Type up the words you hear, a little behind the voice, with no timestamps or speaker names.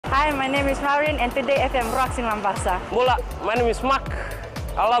Hi, my name is Maureen and Today FM rocks in Mombasa. Mula, my name is Mark.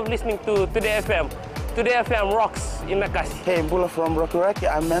 I love listening to Today FM. Today FM rocks in Makassi. Hey, Bula from Rocky Rocky.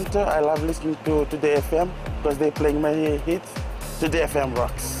 I'm Mentor. I love listening to Today FM because they're playing my hits. Today FM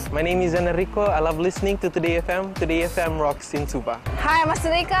rocks. My name is Enrico. I love listening to Today FM. Today FM rocks in Suva. Hi, I'm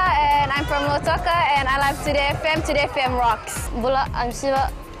Masarika and I'm from Lotoka and I love Today FM. Today FM rocks. Bula, I'm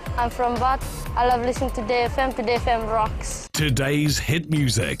Siva. I'm from Bat. I love listening to Today FM. Today FM rocks. Today's hit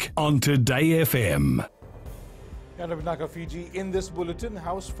music on Today FM. Yanabinaka, Fiji. In this bulletin,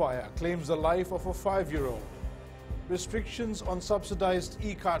 house fire claims the life of a 5-year-old. Restrictions on subsidized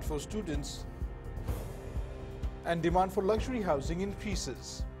e-card for students. And demand for luxury housing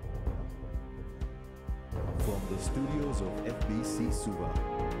increases. From the studios of FBC Suva,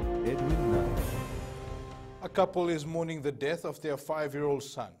 Edwin Nunn. A couple is mourning the death of their 5-year-old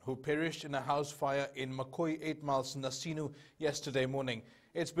son, who perished in a house fire in Makoi 8 miles Nasinu yesterday morning.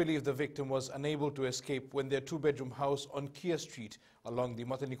 It's believed the victim was unable to escape when their 2-bedroom house on Kia Street along the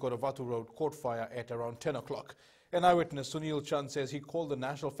Matanikodavatu Road caught fire at around 10 o'clock. An eyewitness, Sunil Chand, says he called the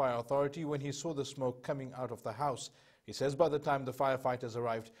National Fire Authority when he saw the smoke coming out of the house. He says by the time the firefighters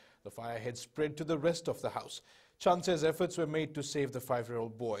arrived, the fire had spread to the rest of the house. Chand says efforts were made to save the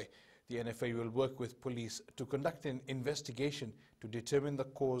 5-year-old boy. The NFA will work with police to conduct an investigation to determine the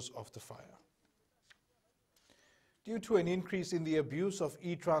cause of the fire. Due to an increase in the abuse of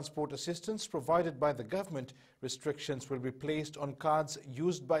e-transport assistance provided by the government, restrictions will be placed on cards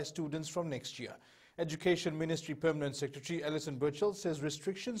used by students from next year. Education Ministry Permanent Secretary Alison Burchell says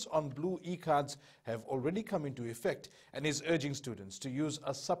restrictions on blue e-cards have already come into effect and is urging students to use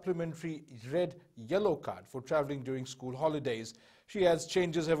a supplementary red-yellow card for travelling during school holidays. She adds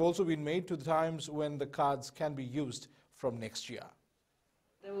changes have also been made to the times when the cards can be used from next year.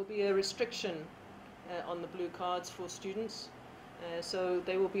 There will be a restriction on the blue cards for students. So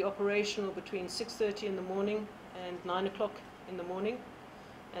they will be operational between 6:30 in the morning and 9 o'clock in the morning.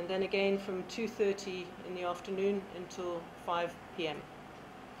 And then again from 2:30 in the afternoon until 5 p.m.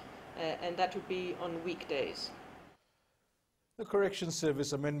 And that would be on weekdays. The Corrections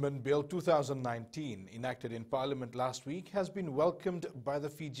Service Amendment Bill 2019, enacted in Parliament last week, has been welcomed by the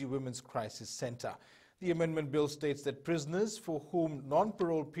Fiji Women's Crisis Centre. The amendment bill states that prisoners for whom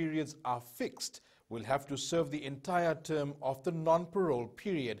non-parole periods are fixed will have to serve the entire term of the non-parole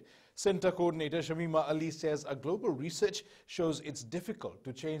period. Centre Coordinator Shamima Ali says a global research shows it's difficult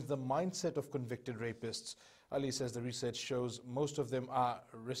to change the mindset of convicted rapists. Ali says the research shows most of them are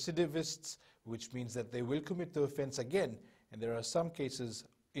recidivists, which means that they will commit the offence again, and there are some cases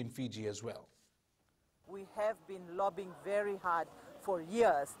in Fiji as well. We have been lobbying very hard for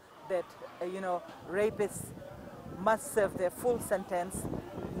years that, rapists must serve their full sentence,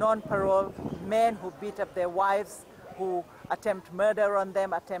 non-parole, men who beat up their wives, who attempt murder on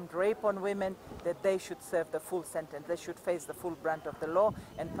them, attempt rape on women, that they should serve the full sentence. They should face the full brunt of the law,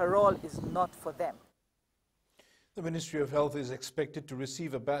 and parole is not for them. The Ministry of Health is expected to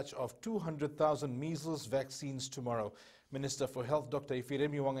receive a batch of 200,000 measles vaccines tomorrow. Minister for Health Dr.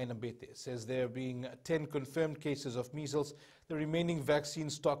 Ifiremi Wangainambete says there being 10 confirmed cases of measles, the remaining vaccine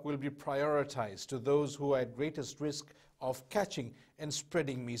stock will be prioritized to those who are at greatest risk of catching and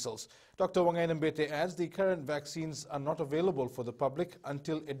spreading measles. Dr. Wangainambete adds the current vaccines are not available for the public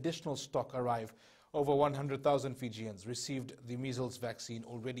until additional stock arrive. Over 100,000 Fijians received the measles vaccine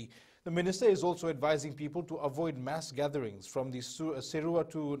already. The minister is also advising people to avoid mass gatherings from the Serua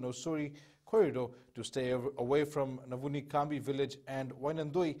to Nosuri corridor, to stay away from Navuni Kambi village and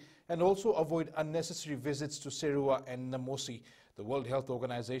Wainandoi, and also avoid unnecessary visits to Serua and Namosi. The World Health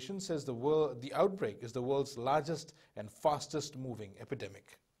Organization says the outbreak is the world's largest and fastest moving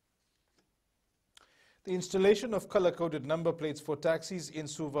epidemic. The installation of color-coded number plates for taxis in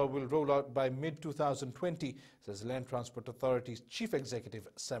Suva will roll out by mid-2020, says Land Transport Authority's Chief Executive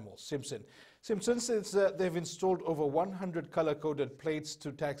Samuel Simpson. Simpson says they've installed over 100 color-coded plates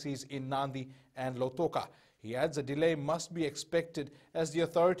to taxis in Nandi and Lotoka. He adds a delay must be expected as the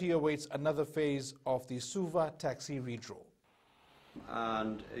authority awaits another phase of the Suva taxi redraw.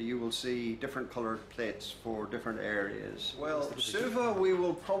 And you will see different coloured plates for different areas. Well, Suva we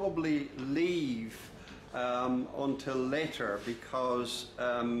will probably leave until later, because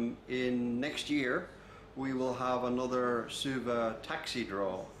in next year we will have another Suva taxi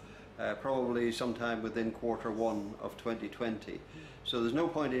draw, probably sometime within Q1 of 2020. So there's no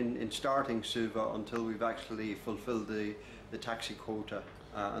point in starting Suva until we've actually fulfilled the taxi quota,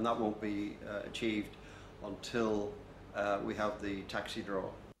 and that won't be achieved until we have the taxi draw.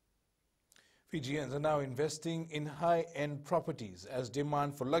 Fijians are now investing in high-end properties as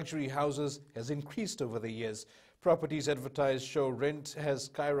demand for luxury houses has increased over the years. Properties advertised show rent has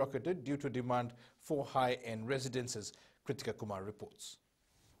skyrocketed due to demand for high-end residences. Kritika Kumar reports.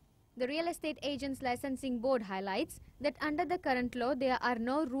 The Real Estate Agents Licensing Board highlights that under the current law, there are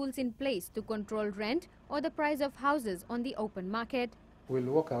no rules in place to control rent or the price of houses on the open market. We'll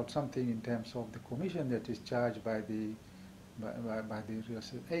work out something in terms of the commission that is charged by the real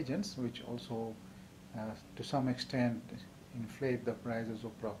estate agents, which also to some extent inflate the prices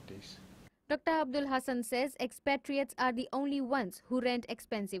of properties. Dr. Abdul Hassan says expatriates are the only ones who rent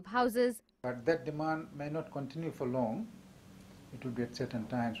expensive houses. But that demand may not continue for long. It will be at certain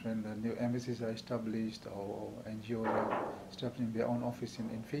times when the new embassies are established or NGOs are establishing their own office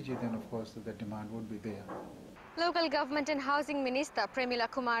in Fiji, then of course the demand would be there. Local Government and Housing Minister Premila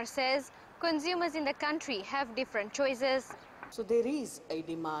Kumar says consumers in the country have different choices. So there is a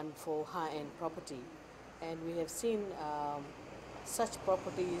demand for high-end property, and we have seen such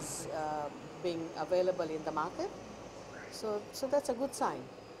properties being available in the market. So that's a good sign,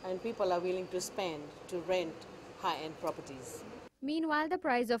 and people are willing to spend to rent high-end properties. Meanwhile, the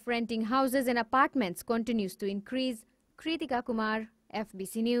price of renting houses and apartments continues to increase. Kritika Kumar,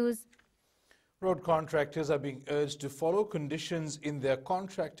 FBC News. Road contractors are being urged to follow conditions in their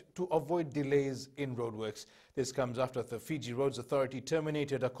contract to avoid delays in roadworks. This comes after the Fiji Roads Authority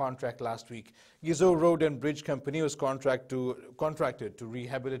terminated a contract last week. Gizo Road and Bridge Company was contracted to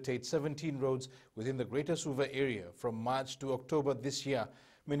rehabilitate 17 roads within the Greater Suva area from March to October this year.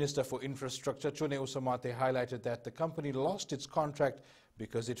 Minister for Infrastructure Chone Usamate highlighted that the company lost its contract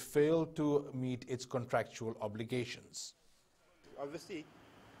because it failed to meet its contractual obligations. Obviously,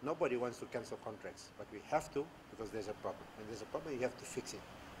 nobody wants to cancel contracts, but we have to because there's a problem. When there's a problem, you have to fix it.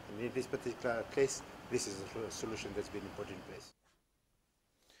 And in this particular case, this is a solution that's been put in place.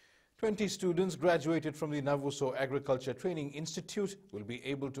 20 students graduated from the Navuso Agriculture Training Institute will be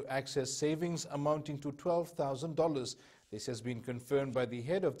able to access savings amounting to $12,000. This has been confirmed by the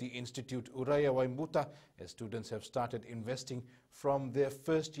head of the institute, Uraya Waimbuta, as students have started investing from their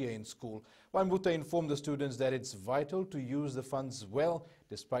first year in school. Waimbuta informed the students that it's vital to use the funds well,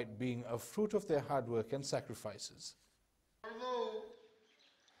 despite being a fruit of their hard work and sacrifices. Although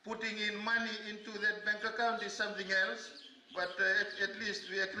putting in money into that bank account is something else, but at least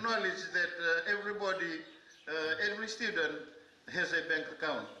we acknowledge that everybody, every student has a bank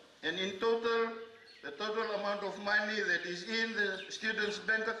account. And in total, the total amount of money that is in the student's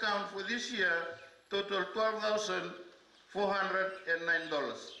bank account for this year total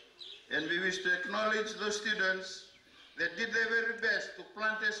 $12,409. And we wish to acknowledge those students that did their very best to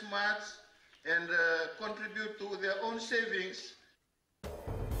plant as much and contribute to their own savings.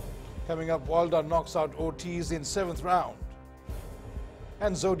 Coming up, Walda knocks out OTs in 7th round.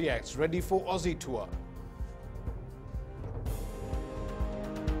 And Zodiacs ready for Aussie tour.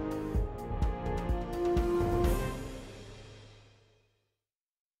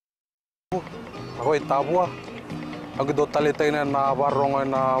 Ako Tabua, ako do talitay na warong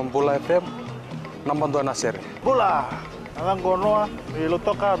na Bula FM, nambando na sir. Bula, ang gono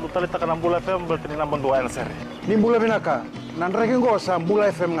ilutoka do talita ka ng Bula FM berarti nambando na sir. Ni Bula binaka, nandragin ko sa Bula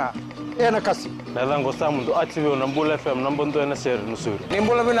FM nga. Na kasi. Nalang ko sa mundo atibyo ng Bula FM nambando na sir nusuri. Ni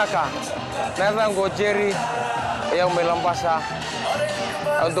Bula binaka, nalang ko Jerry yang melambasa.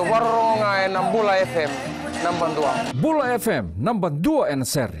 Do warong nga ng Bula FM nambando. Bula FM nambando na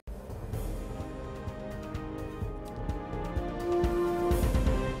sir.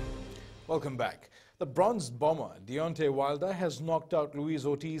 Welcome back. The bronze bomber, Deontay Wilder, has knocked out Luis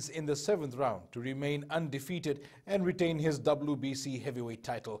Ortiz in the 7th round to remain undefeated and retain his WBC heavyweight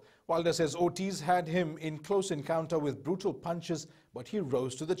title. Wilder says Ortiz had him in close encounter with brutal punches, but he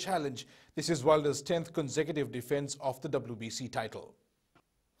rose to the challenge. This is Wilder's 10th consecutive defense of the WBC title.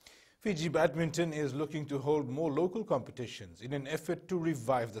 Fiji Badminton is looking to hold more local competitions in an effort to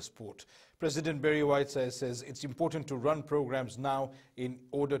revive the sport. President Barry Whiteside says it's important to run programs now in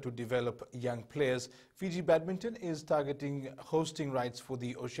order to develop young players. Fiji Badminton is targeting hosting rights for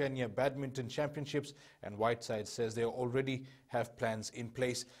the Oceania Badminton Championships, and Whiteside says they already have plans in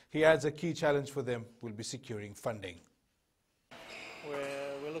place. He adds a key challenge for them will be securing funding.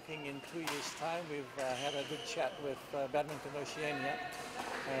 We're looking in 2 years' time. We've had a good chat with Badminton Oceania,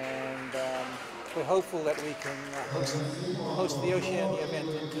 and we're hopeful that we can host the Oceania event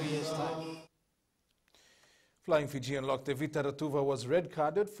in 2 years' time. Flying Fijian Loktevita Ratuva was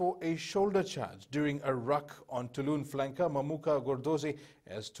red-carded for a shoulder charge during a ruck on Toulon flanker Mamuka Gordoze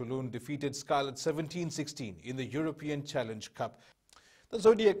as Toulon defeated Scarlet 17-16 in the European Challenge Cup. The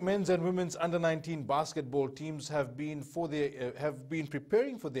Zodiac men's and women's under-19 basketball teams have been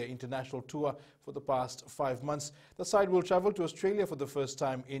preparing for their international tour for the past 5 months. The side will travel to Australia for the first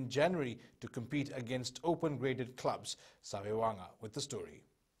time in January to compete against open-graded clubs. Savewanga with the story.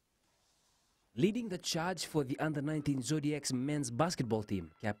 Leading the charge for the under-19 Zodiac's men's basketball team,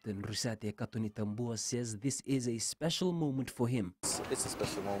 Captain Rusate Katunitambua says this is a special moment for him. It's a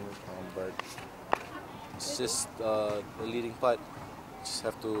special moment, but it's just the leading part. Just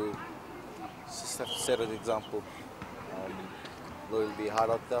have to set an example. It will be hard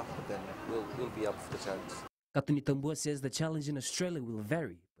out there, but then we'll be up for the challenge. Katunitambua says the challenge in Australia will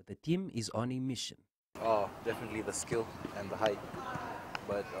vary, but the team is on a mission. Oh, definitely the skill and the height,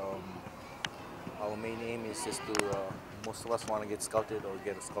 but our main aim is just to, most of us want to get scouted or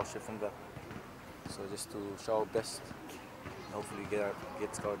get a scholarship from there. So just to show our best and hopefully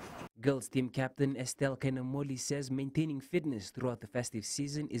get scouted. Girls team captain Estelle Kenamoli says maintaining fitness throughout the festive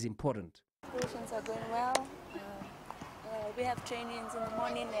season is important. Preparations are going well. We have trainings in the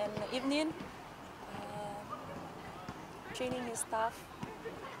morning and evening. Training is tough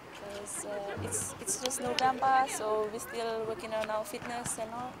because it's just November, so we're still working on our fitness and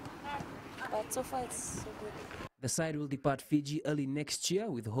all. But so far it's so good. The side will depart Fiji early next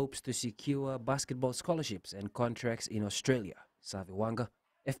year with hopes to secure basketball scholarships and contracts in Australia. Savewanga,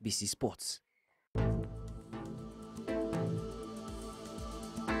 FBC Sports.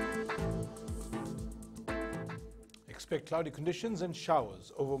 Expect cloudy conditions and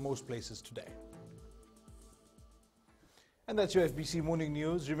showers over most places today. And that's your FBC Morning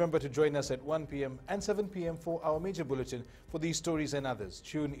News. Remember to join us at 1 p.m. and 7 p.m. for our major bulletin for these stories and others.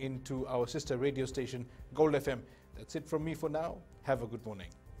 Tune in to our sister radio station, Gold FM. That's it from me for now. Have a good morning.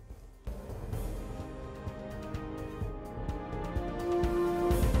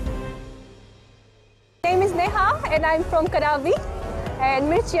 My name is Neha and I'm from Karavi,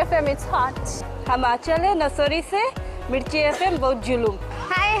 and Mirchi FM it's hot. हम आंचल है नसोरी से मिर्ची FM बहुत जुलूम.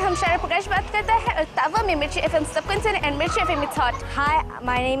 Hi, हम शारा प्रकाश बात करता है और तावा में मिर्ची एफएम सब concern and Mirchi FM it's hot. Hi,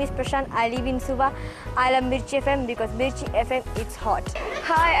 my name is Prashant. I live in Suva. I love Mirchi FM because Mirchi FM it's hot.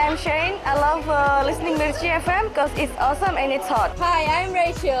 Hi, I'm Shane. I love listening Mirchi FM because it's awesome and it's hot. Hi, I'm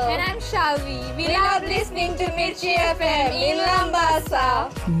Rachel. And I'm Shavi. We love listening to Mirchi FM in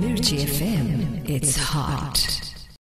Lambasa. Mirchi FM, it's hot.